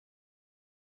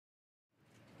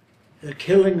The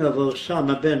killing of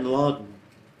Osama bin Laden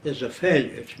is a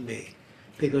failure to me,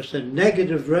 because the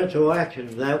negative retroaction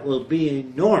of that will be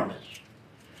enormous.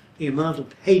 The amount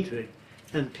of hatred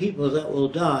and people that will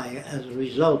die as a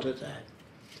result of that.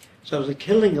 So the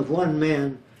killing of one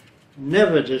man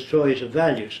never destroys a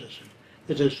value system.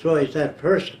 It destroys that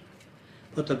person.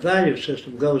 But the value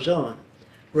system goes on.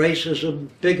 Racism,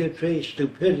 bigotry,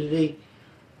 stupidity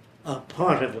are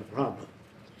part of the problem.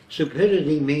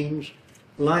 Stupidity means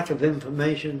lack of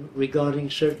information regarding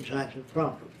certain types of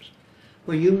problems.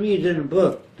 When you read in a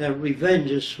book that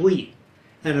revenge is sweet,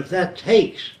 and if that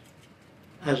takes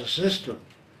as a system,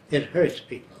 it hurts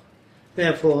people.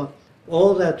 Therefore,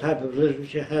 all that type of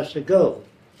literature has to go.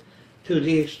 To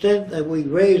the extent that we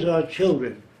raise our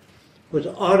children with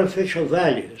artificial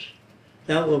values,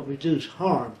 that will produce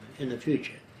harm in the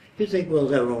future. You think, well,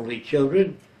 they're only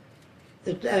children.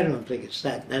 I don't think it's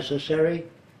that necessary.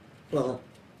 Well,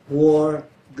 war,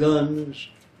 guns,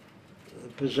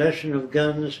 possession of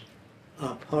guns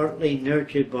are partly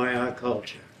nurtured by our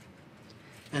culture.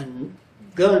 And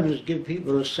guns give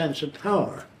people a sense of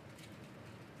power,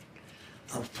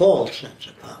 a false sense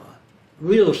of power.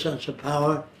 Real sense of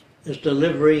power is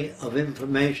delivery of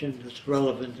information that's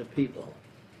relevant to people.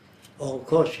 Well, of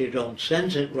course, you don't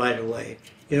sense it right away.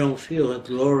 You don't feel a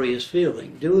glorious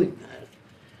feeling doing that.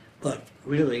 But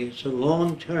really, it's a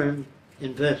long-term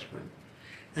investment.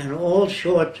 And all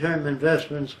short-term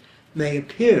investments may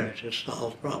appear to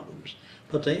solve problems,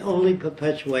 but they only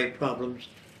perpetuate problems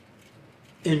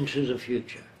into the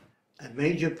future. A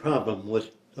major problem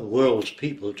with the world's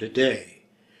people today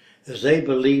is they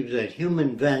believe that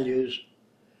human values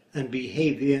and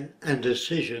behavior and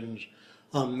decisions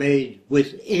are made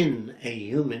within a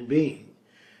human being.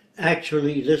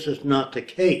 Actually, this is not the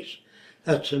case.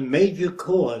 That's a major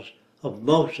cause of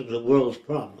most of the world's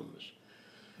problems.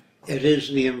 It is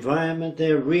the environment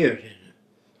they're reared in.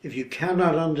 If you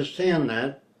cannot understand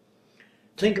that,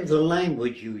 think of the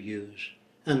language you use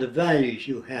and the values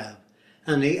you have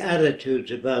and the attitudes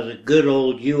about a good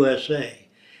old USA.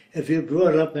 If you're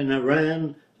brought up in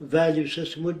Iran, the value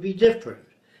system would be different.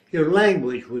 Your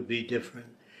language would be different.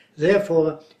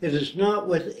 Therefore, it is not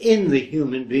within the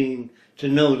human being to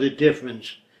know the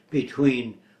difference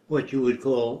between what you would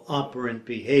call operant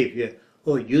behavior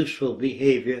or useful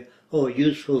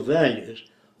values.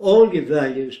 All your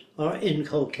values are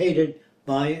inculcated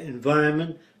by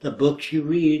environment, the books you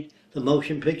read, the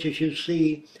motion pictures you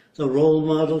see, the role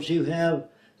models you have.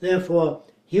 Therefore,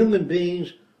 human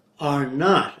beings are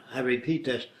not, I repeat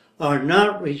this, are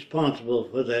not responsible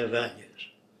for their values.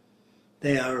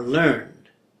 They are learned.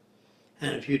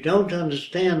 And if you don't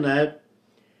understand that,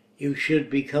 you should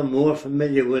become more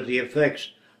familiar with the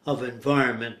effects of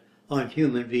environment on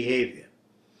human behavior.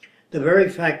 The very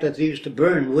fact that they used to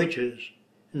burn witches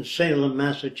in Salem,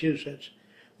 Massachusetts,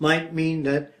 might mean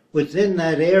that within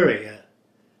that area,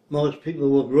 most people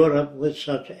were brought up with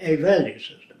such a value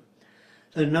system.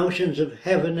 The notions of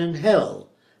heaven and hell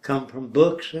come from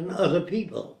books and other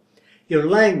people. Your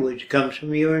language comes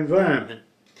from your environment.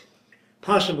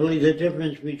 Possibly the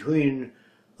difference between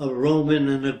a Roman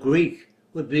and a Greek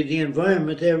would be the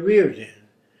environment they're reared in.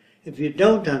 If you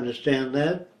don't understand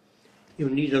that, you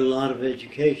need a lot of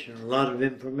education, a lot of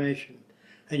information,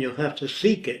 and you'll have to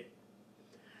seek it.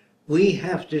 We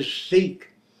have to seek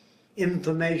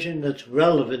information that's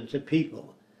relevant to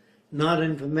people, not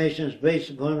information that's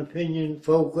based upon opinion,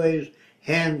 folkways,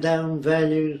 hand-down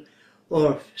values,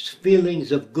 or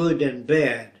feelings of good and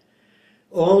bad.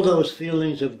 All those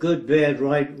feelings of good, bad,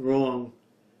 right, wrong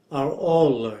are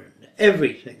all learned.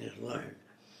 Everything is learned.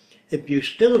 If you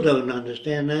still don't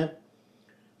understand that,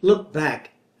 look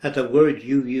back at the words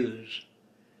you use,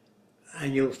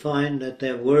 and you'll find that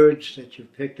they're words that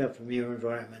you've picked up from your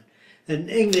environment. An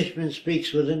Englishman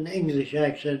speaks with an English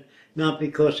accent not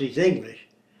because he's English,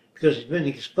 because he's been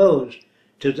exposed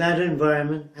to that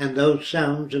environment and those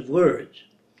sounds of words.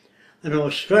 An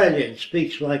Australian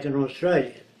speaks like an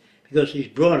Australian because he's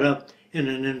brought up in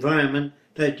an environment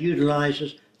that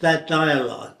utilizes that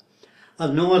dialogue. A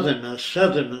northerner,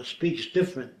 southerner speaks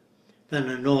different than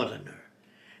a northerner.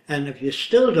 And if you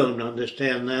still don't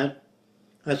understand that,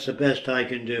 that's the best I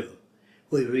can do.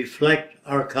 We reflect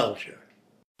our culture.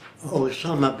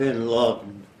 Osama bin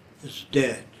Laden is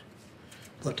dead,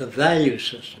 but the value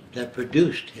system that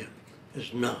produced him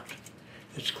is not.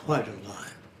 It's quite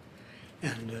alive.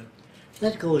 And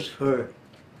that goes for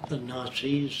the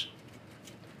Nazis,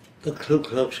 the Ku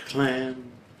Klux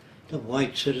Klan, the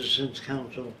White Citizens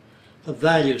Council. The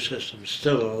value system is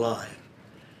still alive.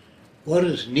 What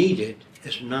is needed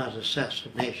is not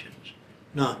assassinations,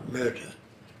 not murder,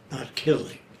 not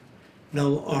killing,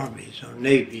 no armies or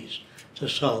navies to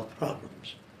solve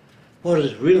problems. What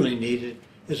is really needed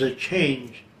is a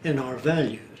change in our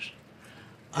values.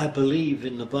 I believe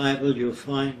in the Bible you'll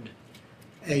find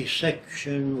a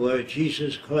section where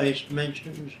Jesus Christ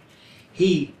mentions,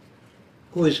 "He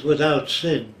who is without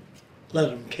sin, let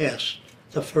him cast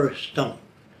the first stone."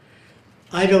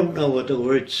 I don't know what the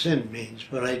word sin means,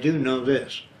 but I do know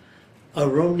this.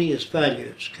 Erroneous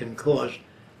values can cause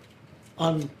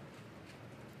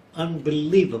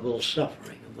unbelievable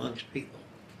suffering amongst people.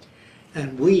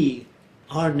 And we,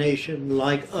 our nation,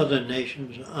 like other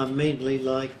nations, are mainly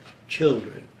like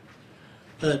children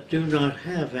that do not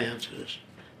have answers,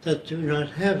 that do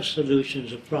not have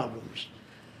solutions of problems,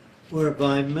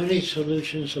 whereby many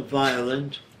solutions are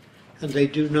violent and they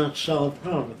do not solve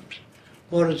problems.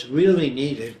 What is really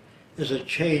needed is a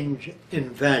change in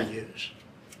values,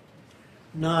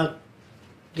 not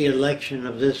the election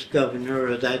of this governor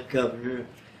or that governor.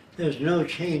 There's no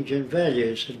change in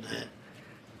values in that.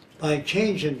 By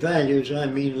change in values, I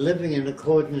mean living in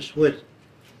accordance with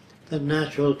the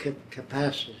natural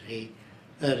capacity,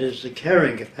 that is the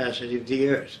carrying capacity of the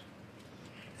earth.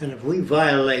 And if we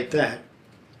violate that,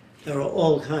 there are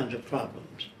all kinds of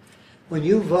problems. When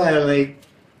you violate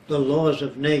the laws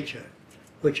of nature,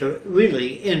 which are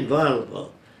really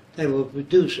inviolable, they will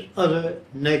produce other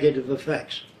negative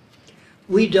effects.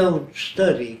 We don't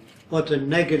study what the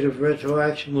negative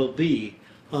retroaction will be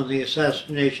on the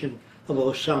assassination of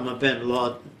Osama bin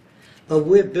Laden, but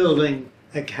we're building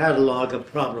a catalog of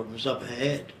problems up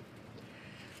ahead.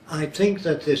 I think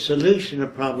that the solution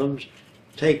of problems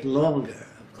take longer.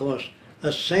 Of course,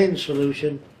 a sane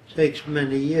solution takes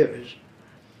many years,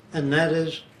 and that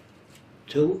is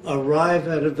to arrive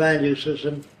at a value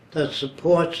system that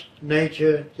supports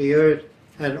nature, the earth,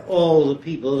 and all the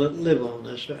people that live on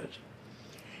this earth.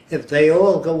 If they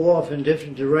all go off in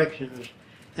different directions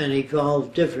and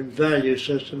evolve different value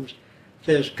systems,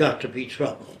 there's got to be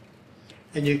trouble.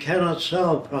 And you cannot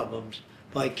solve problems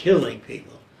by killing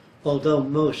people, although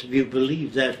most of you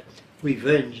believe that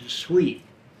revenge is sweet.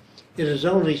 It is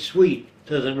only sweet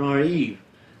to the naive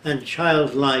and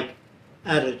childlike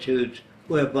attitudes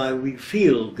whereby we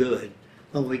feel good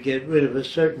when we get rid of a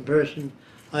certain person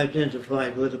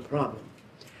identified with a problem.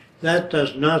 That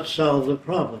does not solve the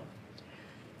problem.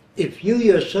 If you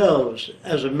yourselves,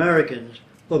 as Americans,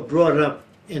 were brought up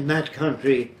in that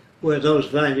country where those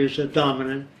values are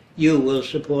dominant, you will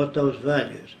support those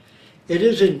values. It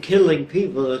isn't killing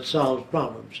people that solves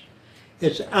problems.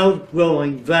 It's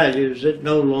outgrowing values that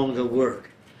no longer work.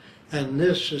 And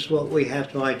this is what we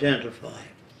have to identify.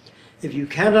 If you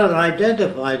cannot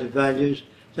identify the values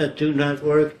that do not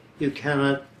work, you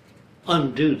cannot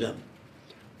undo them.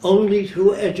 Only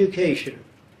through education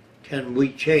can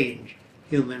we change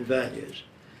human values.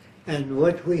 And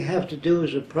what we have to do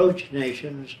is approach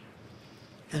nations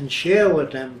and share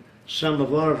with them some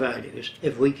of our values,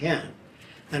 if we can.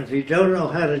 And if you don't know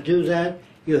how to do that,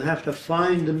 you have to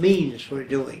find the means for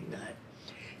doing that.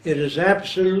 It is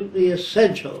absolutely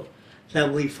essential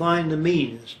that we find the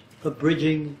means for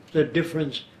bridging the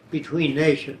difference between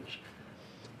nations.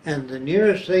 And the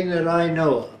nearest thing that I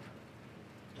know of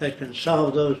that can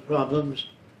solve those problems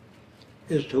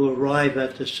is to arrive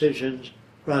at decisions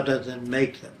rather than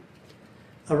make them.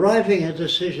 Arriving at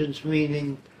decisions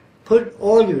meaning put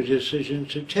all your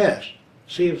decisions to test,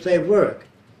 see if they work.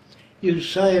 Use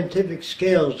scientific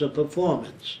scales of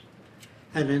performance.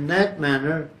 And in that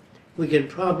manner, we can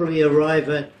probably arrive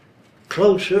at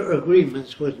closer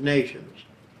agreements with nations.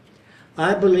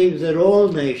 I believe that all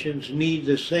nations need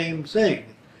the same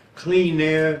thing: clean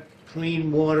air,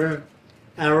 clean water,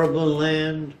 arable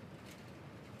land,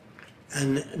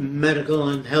 and medical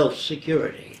and health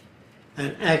security,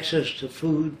 and access to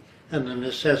food and the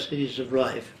necessities of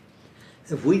life.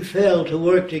 If we fail to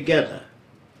work together,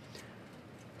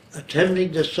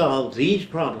 attempting to solve these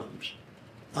problems,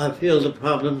 I feel the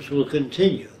problems will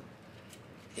continue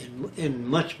in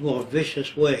much more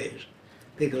vicious ways,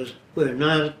 because we're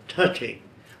not touching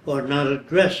or not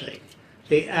addressing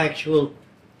the actual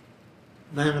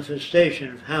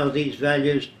manifestation of how these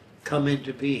values come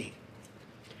into being.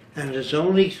 And it's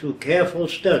only through careful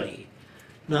study,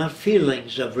 not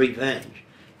feelings of revenge,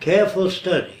 careful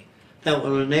study, that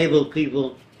will enable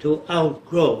people to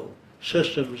outgrow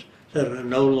systems that are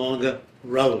no longer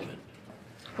relevant.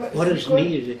 What is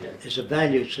needed is a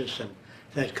value system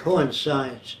that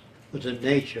coincides with the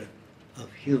nature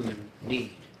of human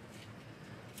need.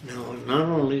 Now, not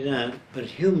only that, but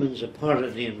humans are part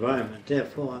of the environment.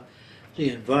 Therefore, the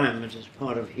environment is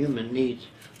part of human needs,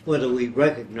 whether we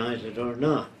recognize it or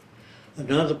not.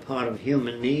 Another part of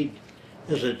human need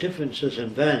is the differences in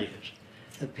values.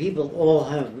 If people all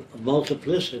have a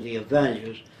multiplicity of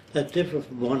values that differ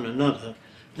from one another,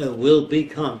 there will be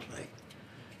conflict.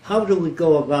 How do we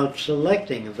go about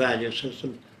selecting a value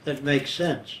system that makes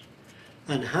sense?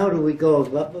 And how do we go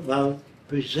about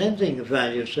presenting a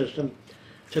value system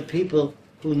to people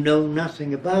who know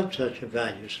nothing about such a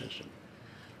value system?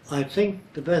 I think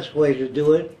the best way to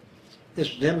do it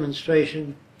is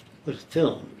demonstration with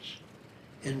films.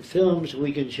 In films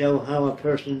we can show how a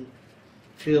person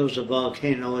feels a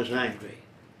volcano is angry.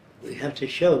 We have to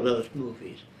show those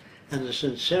movies and the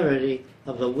sincerity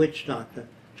of the witch doctor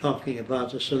talking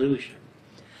about the solution.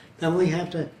 Then we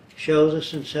have to show the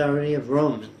sincerity of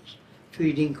Romans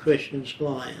feeding Christians to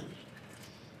lions.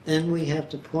 Then we have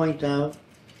to point out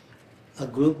a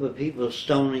group of people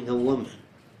stoning a woman.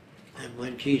 And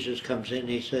when Jesus comes in,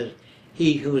 he says,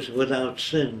 "He who is without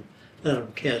sin, let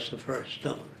him cast the first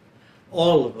stone."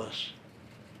 All of us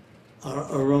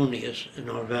are erroneous in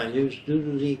our values due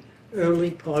to the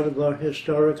early part of our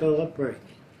historical upbringing.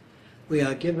 We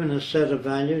are given a set of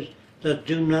values that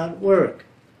do not work.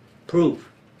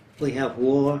 Proof: we have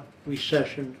war,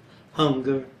 recession,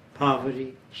 hunger,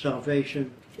 poverty,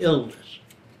 starvation, illness.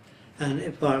 And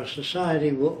if our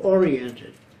society were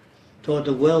oriented toward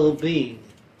the well-being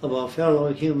of our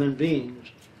fellow human beings,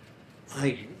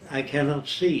 I cannot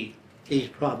see these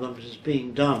problems as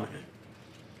being dominant.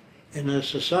 In a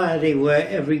society where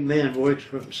every man works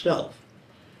for himself,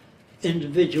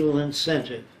 individual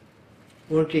incentive,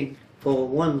 working for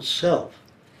oneself.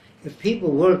 If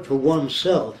people worked for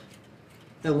oneself,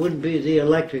 there wouldn't be the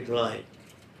electric light.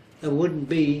 There wouldn't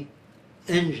be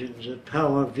engines that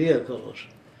power vehicles.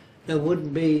 There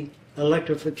wouldn't be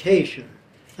electrification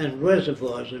and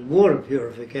reservoirs and water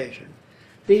purification.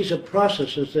 These are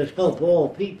processes that help all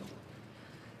people.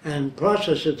 And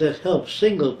processes that help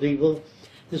single people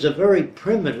is a very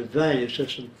primitive value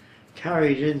system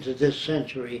carried into this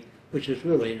century, which is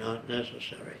really not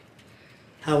necessary.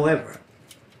 However,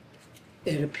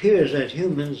 it appears that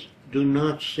humans do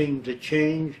not seem to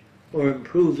change or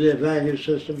improve their value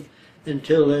system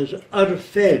until there's utter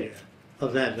failure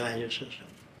of that value system.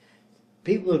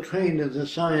 People trained in the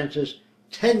sciences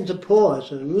tend to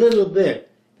pause a little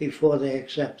bit before they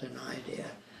accept an idea,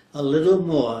 a little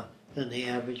more than the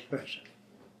average person.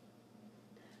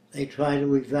 They try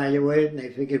to evaluate it and they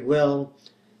figured, well,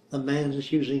 the man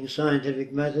is using a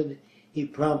scientific method, he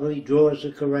probably draws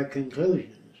the correct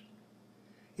conclusions.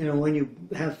 You know, when you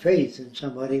have faith in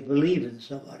somebody, believe in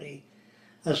somebody,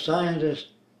 a scientist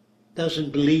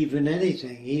doesn't believe in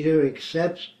anything. He either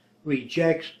accepts,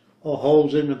 rejects, or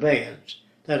holds in abeyance.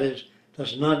 That is,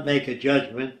 does not make a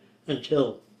judgment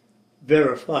until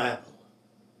verifiable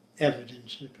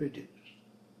evidence is produced.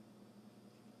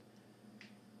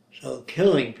 So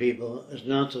killing people is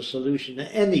not the solution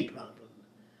to any problem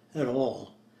at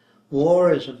all.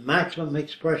 War is a maximum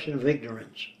expression of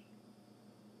ignorance.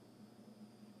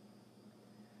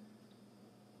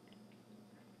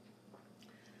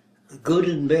 Good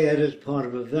and bad is part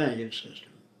of a value system.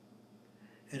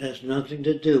 It has nothing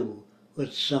to do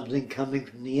with something coming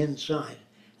from the inside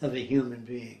of a human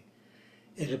being.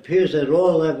 It appears that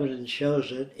all evidence shows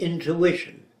that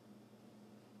intuition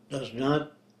does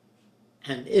not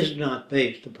and is not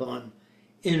based upon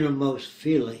innermost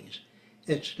feelings.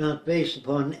 It's not based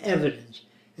upon evidence.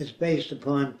 It's based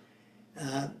upon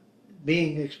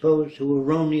being exposed to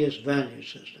erroneous value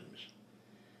systems.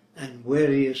 And where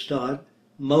do you start?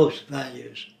 Most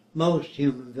values, most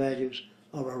human values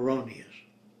are erroneous.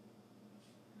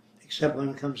 Except when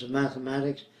it comes to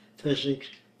mathematics, physics,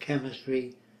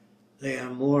 chemistry, they are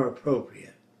more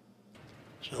appropriate.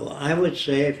 So I would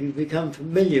say if you become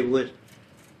familiar with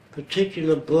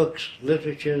particular books,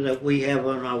 literature that we have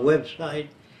on our website,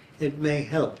 it may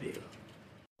help you.